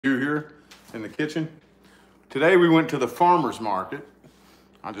here in the kitchen. Today we went to the farmer's market.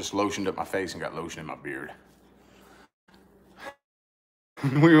 I just lotioned up my face and got lotion in my beard.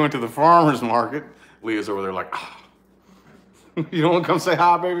 We went to the farmer's market. Leah's over there like, ah. You don't want to come say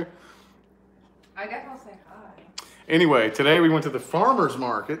hi, baby? I guess I'll say hi. Anyway, today we went to the farmer's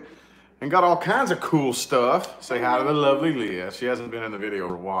market and got all kinds of cool stuff. Say hi to the lovely Leah. She hasn't been in the video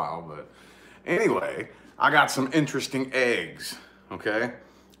for a while, but anyway, I got some interesting eggs, okay?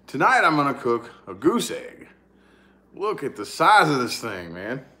 Tonight I'm gonna cook a goose egg. Look at the size of this thing,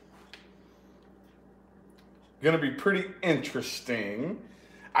 man. Gonna be pretty interesting.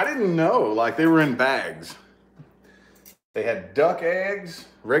 I didn't know, like they were in bags. They had duck eggs,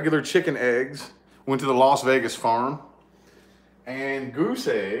 regular chicken eggs, went to the Las Vegas farm, and goose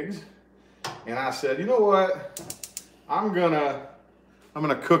eggs. And I said, you know what? I'm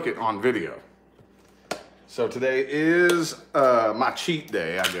gonna cook it on video. So today is my cheat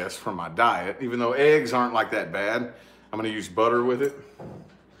day, I guess, for my diet. Even though eggs aren't like that bad, I'm gonna use butter with it.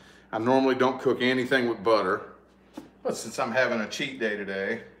 I normally don't cook anything with butter, but since I'm having a cheat day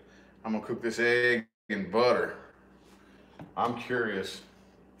today, I'm gonna cook this egg in butter. I'm curious.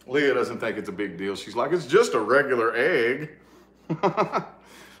 Leah doesn't think it's a big deal. She's like, it's just a regular egg.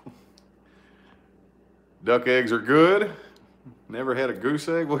 Duck eggs are good. Never had a goose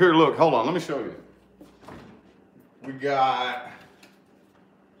egg. Well, here, look, hold on, let me show you. We got,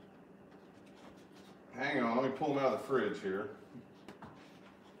 hang on, let me pull them out of the fridge here.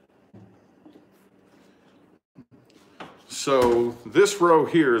 So this row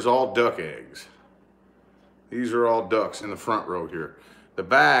here is all duck eggs. These are all ducks in the front row here. The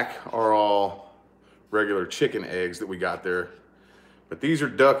back are all regular chicken eggs that we got there, but these are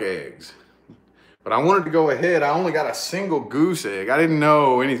duck eggs. But I wanted to go ahead, I only got a single goose egg. I didn't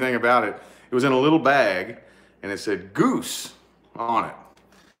know anything about it. It was in a little bag and it said goose on it.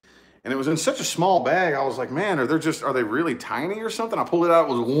 And it was in such a small bag, I was like, man, are they really tiny or something? I pulled it out,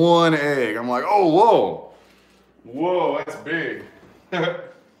 it was one egg. I'm like, oh, whoa. Whoa, that's big.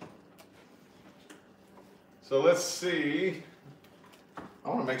 So let's see. I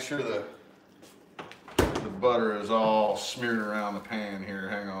want to make sure the butter is all smeared around the pan here.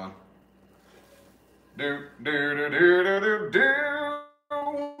 Hang on. Do, do, do, do, do, do, do.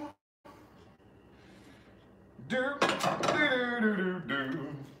 Do, do, do, do, do.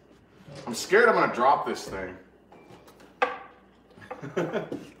 I'm scared I'm gonna drop this thing. I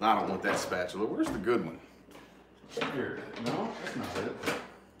don't want that spatula. Where's the good one? Here. No, that's not it.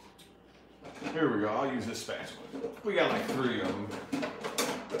 Here we go. I'll use this spatula. We got like 3 of them.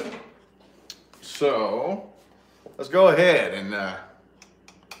 So let's go ahead and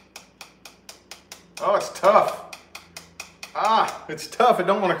oh, it's tough. Ah, it's tough. It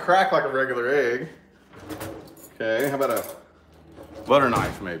don't want to crack like a regular egg. Okay, how about a butter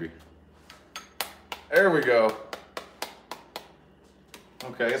knife maybe? There we go.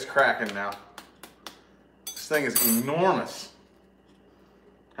 Okay, it's cracking now. This thing is enormous.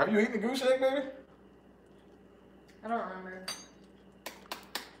 Have you eaten a goose egg, baby? I don't remember.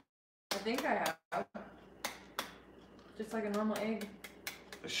 I think I have. Just like a normal egg.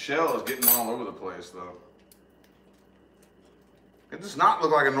 The shell is getting all over the place though. It does not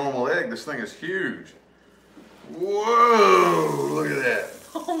look like a normal egg. This thing is huge. Whoa, look at that.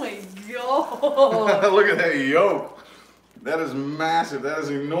 Oh my God. Look at that yolk. That is massive. That is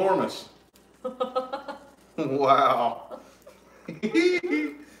enormous. Wow.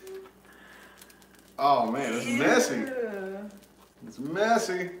 Oh man, it's messy. It's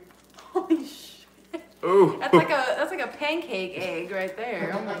messy. Holy shit. Ooh. That's like a pancake egg right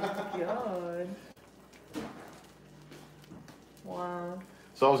there. Oh my God. Wow.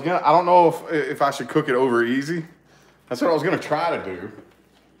 So I don't know if I should cook it over easy. That's what I was gonna try to do.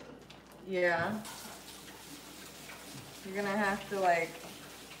 Yeah. You're gonna have to like,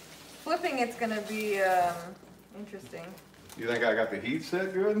 flipping it's gonna be interesting. You think I got the heat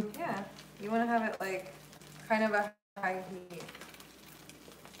set good? Yeah. You wanna have it like kind of a high heat.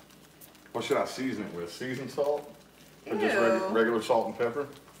 What should I season it with? Seasoned salt? Or Ew. just regular salt and pepper?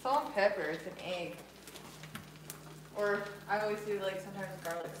 Salt and pepper, it's an egg. Or I always do like sometimes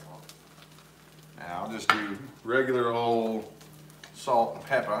garlic salt. Now I'll just do regular old salt and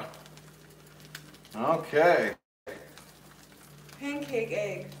pepper. Okay. Pancake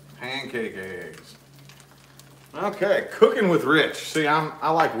egg. Pancake eggs. Okay, cooking with Rich. See,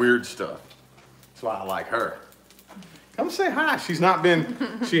 I like weird stuff. That's why I like her. Come say hi. She hasn't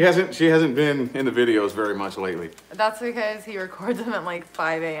been in the videos very much lately. That's because he records them at like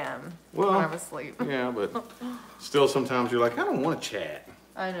 5 a.m. when I'm asleep. Yeah, but still sometimes you're like, I don't want to chat.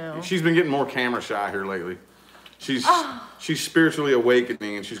 I know. She's been getting more camera shy here lately. She's spiritually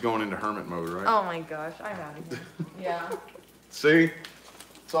awakening and she's going into hermit mode, right? Oh my gosh, I'm out of here. Yeah. See?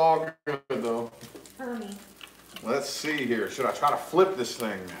 It's all good though. Hermie. Let's see here. Should I try to flip this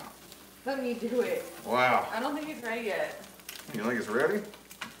thing now? Let me do it. Wow. I don't think it's ready yet. You think it's ready?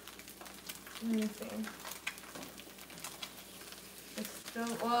 Let me see. It's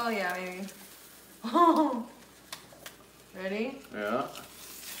still, well, yeah, maybe. Oh. Ready? Yeah.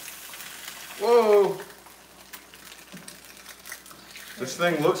 Whoa. This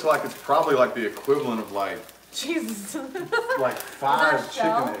thing looks like it's probably like the equivalent of like Jesus. like 5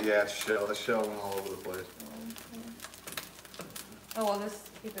 shell? chicken. Yeah, it's shell. The shell went all over the place. Oh, well, just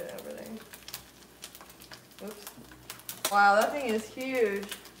keep it over there. Oops. Wow, that thing is huge.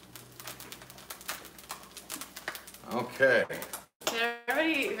 Okay. Can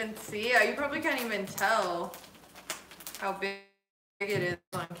everybody even see? Yeah, you probably can't even tell how big it is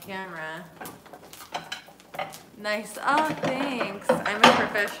on camera. Nice. Oh, thanks. I'm a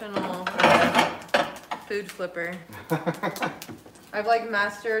professional food flipper. I've like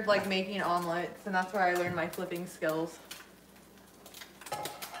mastered like making omelets, and that's where I learned my flipping skills.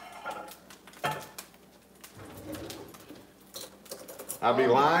 I'd be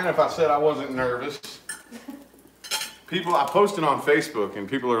lying if I said I wasn't nervous. I posted on Facebook and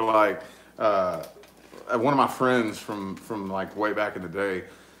people are like, one of my friends from like way back in the day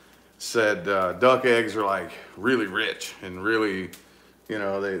said duck eggs are like really rich and really, you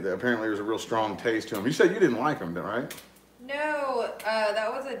know, they apparently there's a real strong taste to them. You said you didn't like them, right? No,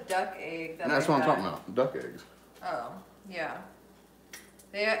 that was a duck egg. That's what I'm talking about, duck eggs. Oh, yeah.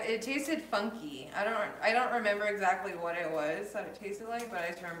 It tasted funky. I don't remember exactly what it was that it tasted like, but I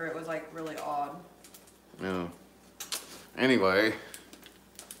just remember it was like really odd. Yeah. Anyway,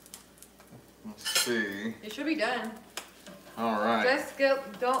 let's see. It should be done. All right. Just go,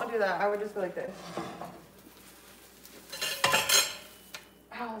 don't do that. I would just go like this.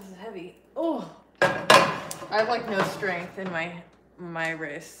 Ow, this is heavy. Oh. I have like no strength in my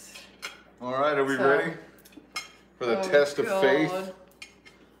wrists. All right, are we ready for the test of faith?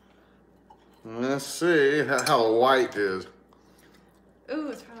 Let's see how the white is. Ooh,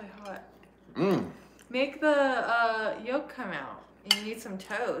 it's probably hot. Mmm. Make the yolk come out. You need some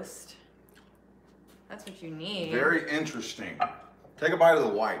toast. That's what you need. Very interesting. Take a bite of the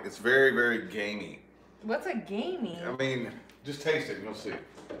white. It's very, very gamey. What's a gamey? I mean, just taste it and you'll see.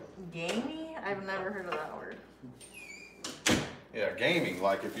 Gamey? I've never heard of that word. Yeah, gaming,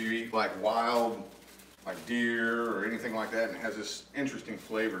 like if you eat like wild, like deer or anything like that, and it has this interesting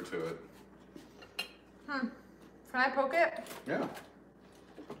flavor to it. Can I poke it? Yeah.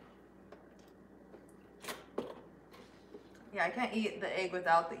 Yeah, I can't eat the egg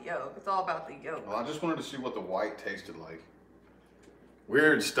without the yolk. It's all about the yolk. Well, I just wanted to see what the white tasted like.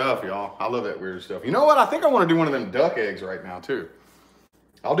 Weird stuff, y'all. I love that weird stuff. You know what? I think I want to do one of them duck eggs right now, too.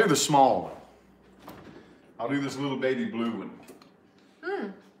 I'll do the small one. I'll do this little baby blue one.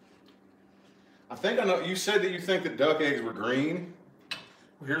 I think I know. You said that you think that duck eggs were green.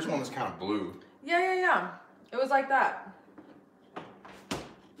 Well, here's one that's kind of blue. Yeah. It was like that.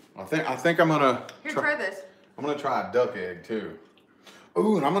 I think I'm gonna try this. I'm gonna try a duck egg too.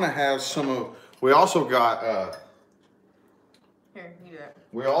 Ooh, and I'm gonna have some of. We also got. Here, you do it.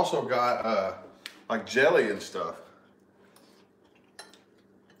 We also got like jelly and stuff.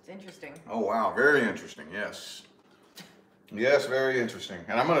 It's interesting. Oh wow, very interesting. Yes. Yes, very interesting.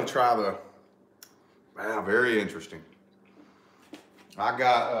 And I'm gonna try the. Wow, very interesting. I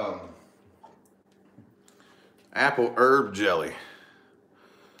got apple herb jelly.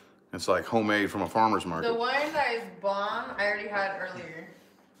 It's like homemade from a farmer's market. The one that is bomb, I already had earlier.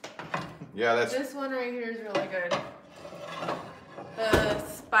 Yeah, that's. This one right here is really good. The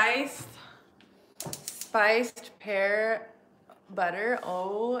spiced pear butter.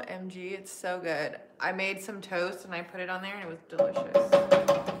 OMG, it's so good. I made some toast and I put it on there and it was delicious.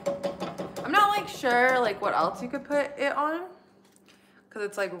 I'm not like sure like what else you could put it on, because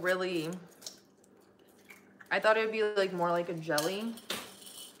it's like really. I thought it would be like more like a jelly.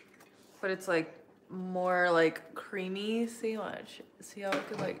 But it's like more like creamy. See how it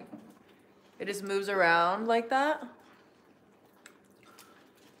could like, it just moves around like that.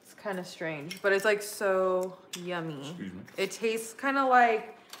 It's kind of strange, but it's like so yummy. Excuse me. It tastes kind of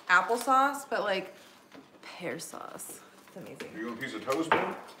like applesauce, but like pear sauce. It's amazing. You want a piece of toast,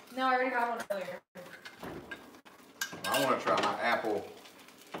 man? No, I already had one earlier. I want to try my apple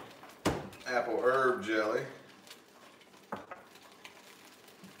herb jelly.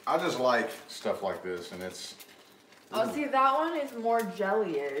 I just like stuff like this, and it's. Oh, see, that one is more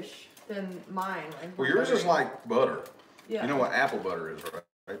jelly-ish than mine. Well, yours is like butter. Yeah. You know what apple butter is,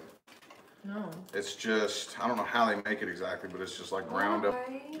 right? No. It's just, I don't know how they make it exactly, but it's just like ground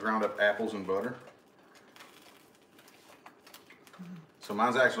up apples and butter. So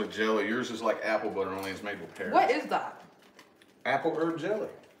mine's actually jelly. Yours is like apple butter, only it's made with pears. What is that? Apple herb jelly.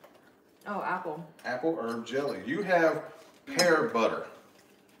 Oh, apple. Apple herb jelly. You have pear butter.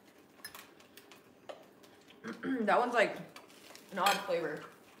 That one's like an odd flavor.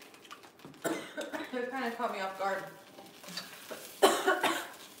 It kind of caught me off guard.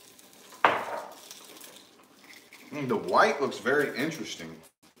 The white looks very interesting.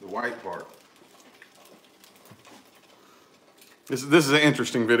 The white part. This is an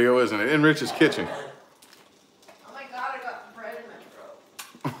interesting video, isn't it? In Rich's kitchen. Oh my god, I got bread in my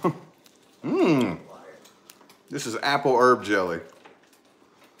throat. Mmm. This is apple herb jelly.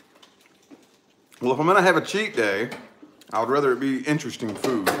 Well, if I'm gonna have a cheat day, I would rather it be interesting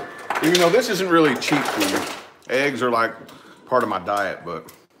food. Even though this isn't really cheap food. Eggs are like part of my diet,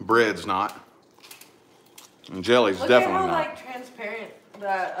 but bread's not. And jelly's definitely not. Look at how like transparent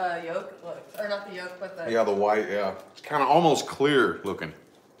that yolk looks. Or not the yolk, but the... Yeah, the white, yeah. It's kind of almost clear looking.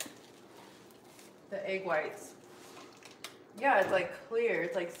 The egg whites. Yeah, it's like clear.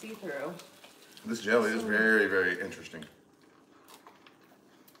 It's like see-through. This jelly is very, very interesting.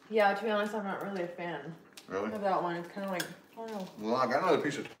 Yeah, to be honest, I'm not really a fan. Really? Of that one. It's kind of like, I don't know. Well, I got another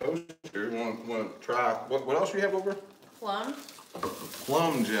piece of toast here. You want to try? What else do you have over? Plum.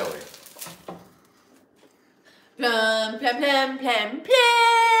 Plum jelly. Plum, plum, plum, plum,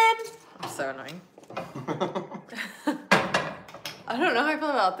 plum. I'm so annoying. I don't know how I feel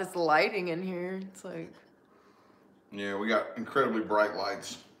about this lighting in here. It's like... Yeah, we got incredibly bright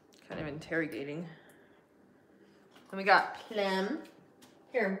lights. Kind of interrogating. And we got plum.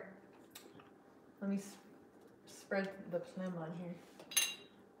 Here. Let me spread the plum on here.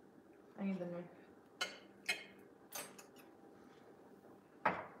 I need the knife.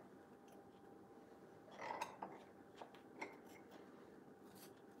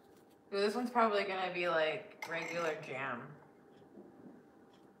 Ooh, this one's probably gonna be like regular jam.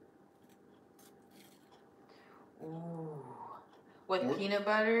 Ooh. With peanut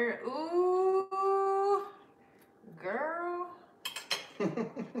butter. Ooh. Girl.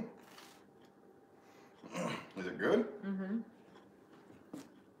 Is it good? Mm-hmm.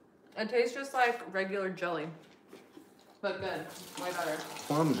 It tastes just like regular jelly. But good. Way better.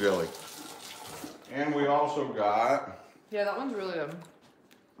 Plum jelly. And we also got... Yeah, that one's really good.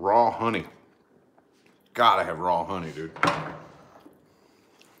 Raw honey. Gotta have raw honey, dude.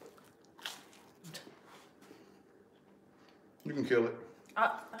 You can kill it. I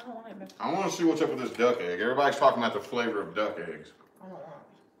don't want it. I want to see what's up with this duck egg. Everybody's talking about the flavor of duck eggs. I don't want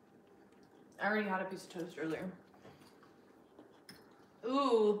it. I already had a piece of toast earlier.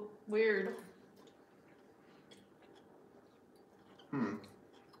 Ooh, weird.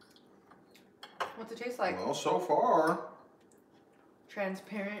 What's it taste like? Well, so far...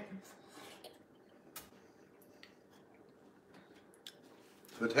 Transparent.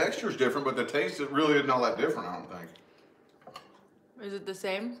 The texture's different, but the taste really isn't all that different, I don't think. Is it the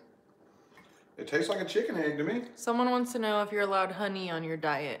same? It tastes like a chicken egg to me. Someone wants to know if you're allowed honey on your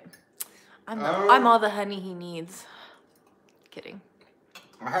diet. I'm all the honey he needs. Kidding.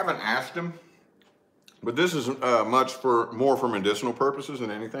 I haven't asked him, but this is more for medicinal purposes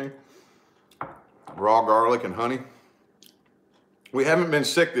than anything. Raw garlic and honey. We haven't been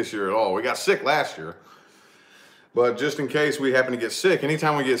sick this year at all. We got sick last year. But just in case we happen to get sick,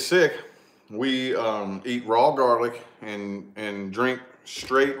 anytime we get sick, we eat raw garlic and drink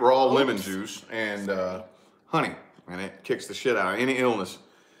straight raw lemon juice and honey. And it kicks the shit out of any illness.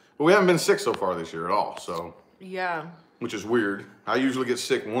 But we haven't been sick so far this year at all. So yeah. Which is weird. I usually get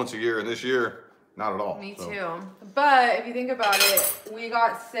sick once a year, and this year, not at all. Me too. But if you think about it, we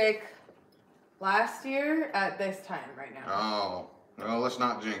got sick last year at this time right now. Oh. Well, let's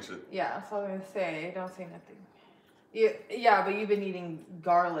not jinx it. Yeah, that's what I was going to say. Don't say nothing. Yeah, but you've been eating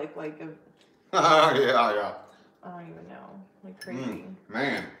garlic like a... yeah. I don't even know. Like crazy.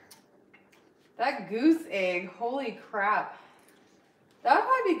 Man. That goose egg, holy crap. That would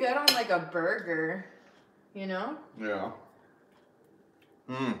probably be good on like a burger, you know? Yeah.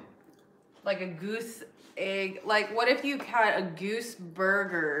 Like a goose egg. Like, what if you had a goose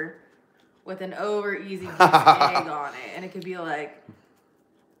burger with an over easy goose egg on it, and it could be like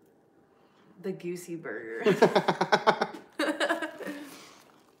the goosey burger.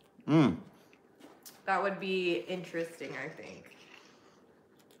 That would be interesting, I think.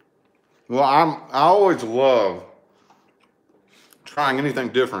 Well, I always love trying anything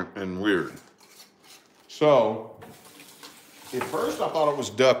different and weird. So, at first I thought it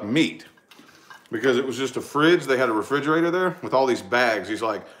was duck meat because it was just a fridge. They had a refrigerator there with all these bags. These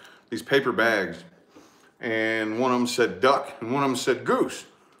like these paper bags, and one of them said duck, and one of them said goose.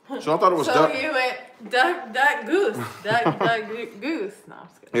 So I thought it was duck. So you went duck, goose. Duck, goose. No, I'm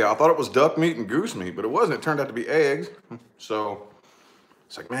just kidding. Yeah, I thought it was duck meat and goose meat, but it wasn't. It turned out to be eggs. So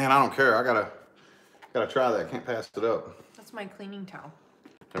it's like, man, I don't care. I gotta try that. Can't pass it up. That's my cleaning towel.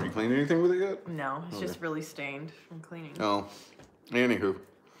 Have you cleaned anything with it yet? No, it's just really stained from cleaning. Oh, anywho,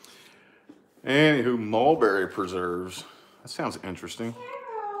 mulberry preserves. That sounds interesting.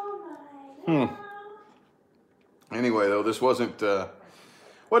 Anyway, though, this wasn't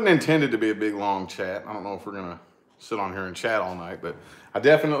intended to be a big long chat. I don't know if we're gonna sit on here and chat all night, but I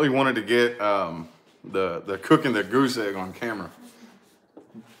definitely wanted to get the cooking the goose egg on camera.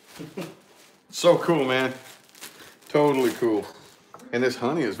 So cool, man. Totally cool. And this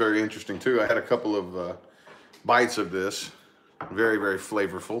honey is very interesting too. I had a couple of bites of this. Very, very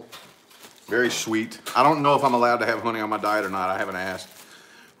flavorful. Very sweet. I don't know if I'm allowed to have honey on my diet or not. I haven't asked.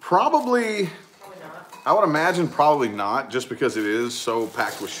 Probably not. I would imagine probably not, just because it is so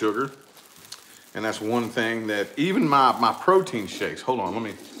packed with sugar. And that's one thing that even my protein shakes. Hold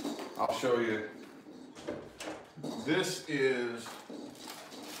on, I'll show you. This is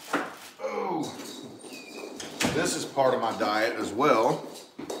part of my diet as well.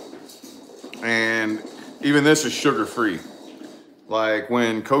 And even this is sugar-free. Like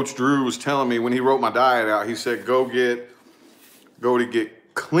when Coach Drew was telling me, when he wrote my diet out, he said, go to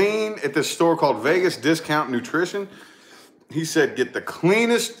get clean at this store called Vegas Discount Nutrition. He said, get the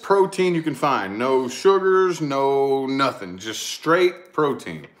cleanest protein you can find. No sugars, no nothing, just straight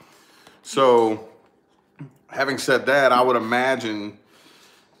protein. So having said that, I would imagine,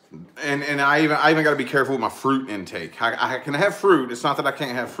 and I even got to be careful with my fruit intake. I can have fruit. It's not that I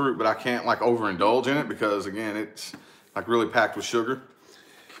can't have fruit, but I can't like overindulge in it because again, it's like really packed with sugar.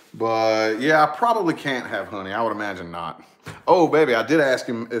 But yeah, I probably can't have honey. I would imagine not. Oh, baby, I did ask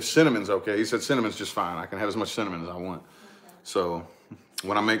him if cinnamon's okay. He said cinnamon's just fine. I can have as much cinnamon as I want. So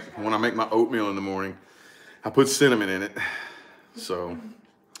when I make my oatmeal in the morning, I put cinnamon in it. So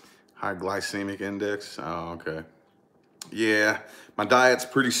high glycemic index. Oh, okay. Yeah, my diet's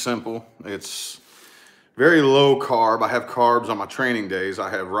pretty simple. It's very low carb. I have carbs on my training days. I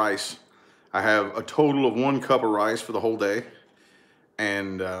have rice. I have a total of 1 cup of rice for the whole day.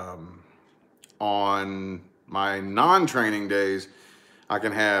 And on my non-training days, I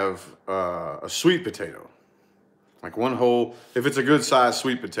can have a sweet potato. Like one whole, if it's a good sized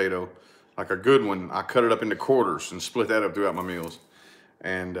sweet potato, like a good one, I cut it up into quarters and split that up throughout my meals.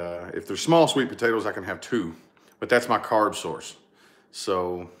 And if they're small sweet potatoes, I can have 2. But that's my carb source.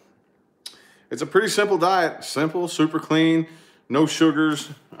 So it's a pretty simple diet. Simple, super clean, no sugars.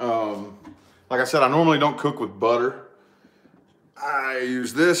 Like I said, I normally don't cook with butter. I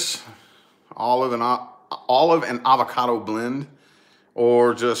use this olive and avocado blend,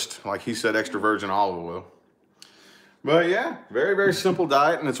 or just, like he said, extra virgin olive oil. But yeah, very, very simple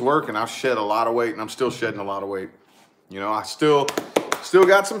diet, and it's working. I've shed a lot of weight, and I'm still shedding a lot of weight. You know, I still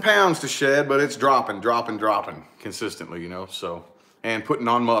got some pounds to shed, but it's dropping consistently, you know, so. And putting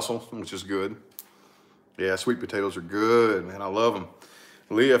on muscle, which is good. Yeah, sweet potatoes are good, man. I love them.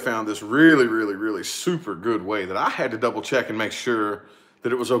 Leah found this really, really, really super good way that I had to double check and make sure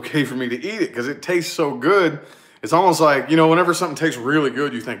that it was okay for me to eat it because it tastes so good. It's almost like, you know, whenever something tastes really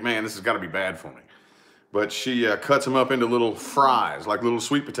good, you think, man, this has got to be bad for me. But she cuts them up into little fries, like little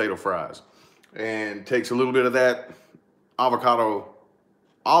sweet potato fries, and takes a little bit of that avocado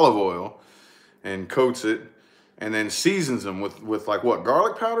olive oil and coats it, and then seasons them with like what,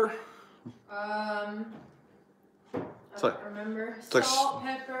 garlic powder? I don't remember. Salt,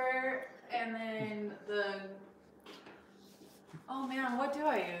 pepper, and then oh man, what do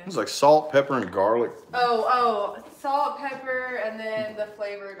I use? It's like salt, pepper, and garlic. Oh, salt, pepper, and then the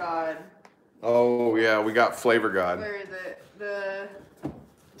Flavor God. Oh yeah, we got Flavor God. Where is it? The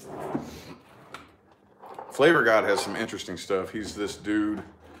Flavor God has some interesting stuff. He's this dude.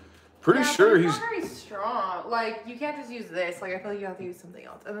 Pretty sure he's not very strong. Like you can't just use this. Like I feel like you have to use something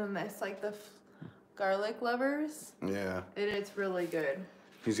else. And then this, like the garlic lovers. Yeah. It's really good.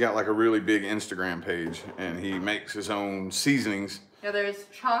 He's got like a really big Instagram page, and he makes his own seasonings. Yeah, there's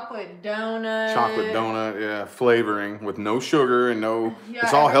chocolate donut. Chocolate donut, yeah, flavoring with no sugar and no. Yeah,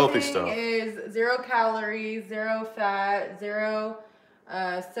 it's all healthy stuff. Is 0 calories, 0 fat, 0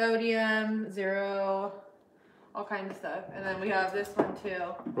 sodium, 0 all kinds of stuff. And then we have this one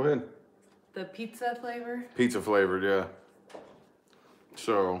too. Go ahead. The pizza flavor. Pizza flavored, yeah.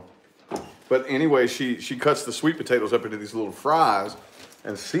 So, but anyway, she cuts the sweet potatoes up into these little fries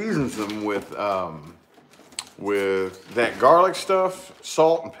and seasons them with that garlic stuff,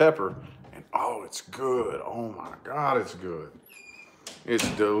 salt and pepper, and oh, it's good. Oh my God, it's good. It's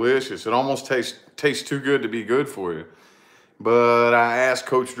delicious. It almost tastes too good to be good for you. But I asked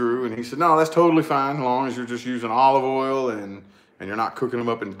Coach Drew, and he said, no, that's totally fine, as long as you're just using olive oil and you're not cooking them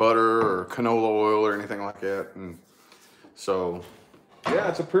up in butter or canola oil or anything like that. And so, yeah,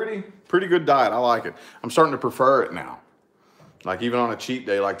 it's a pretty good diet. I like it. I'm starting to prefer it now. Like even on a cheat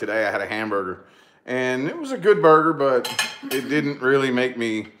day, like today, I had a hamburger, and it was a good burger, but it didn't really make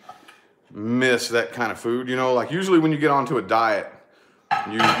me miss that kind of food. You know, like usually when you get onto a diet,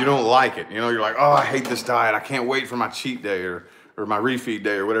 you don't like it. You know, you're like, oh, I hate this diet. I can't wait for my cheat day or my refeed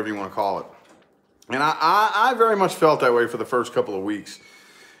day or whatever you want to call it. And I very much felt that way for the first couple of weeks.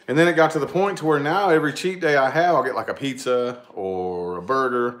 And then it got to the point to where now every cheat day I have, I'll get like a pizza or a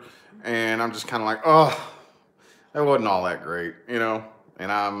burger. And I'm just kind of like, oh, that wasn't all that great, you know. And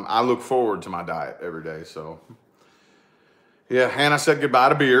I look forward to my diet every day. So, yeah, Hannah said goodbye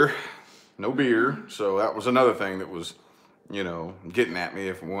to beer. No beer. So that was another thing that was, you know, getting at me.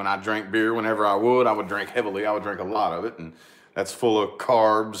 When I drank beer, whenever I would drink heavily. I would drink a lot of it, and that's full of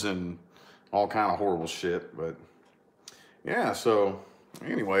carbs and all kind of horrible shit. But yeah, so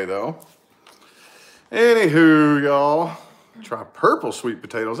anyway, though. Anywho, y'all, try purple sweet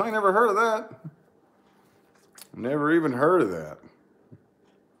potatoes. I ain't never heard of that. Never even heard of that.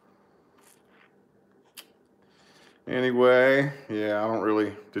 Anyway, yeah, I don't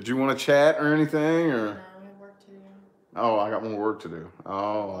really. Did you want to chat or anything, or? Oh, I got more work to do.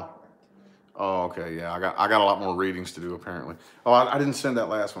 Oh. Oh, okay, yeah. I got a lot more readings to do apparently. Oh, I didn't send that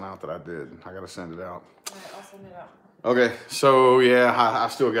last one out that I did. I gotta send it out. All right, I'll send it out. Okay, so yeah, I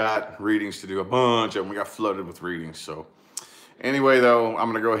still got readings to do. A bunch of them. We got flooded with readings. So anyway, though, I'm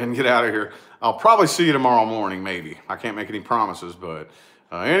gonna go ahead and get out of here. I'll probably see you tomorrow morning, maybe. I can't make any promises, but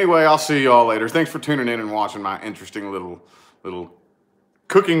anyway, I'll see you all later. Thanks for tuning in and watching my interesting little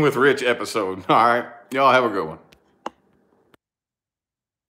Cooking with Rich episode. All right, y'all have a good one.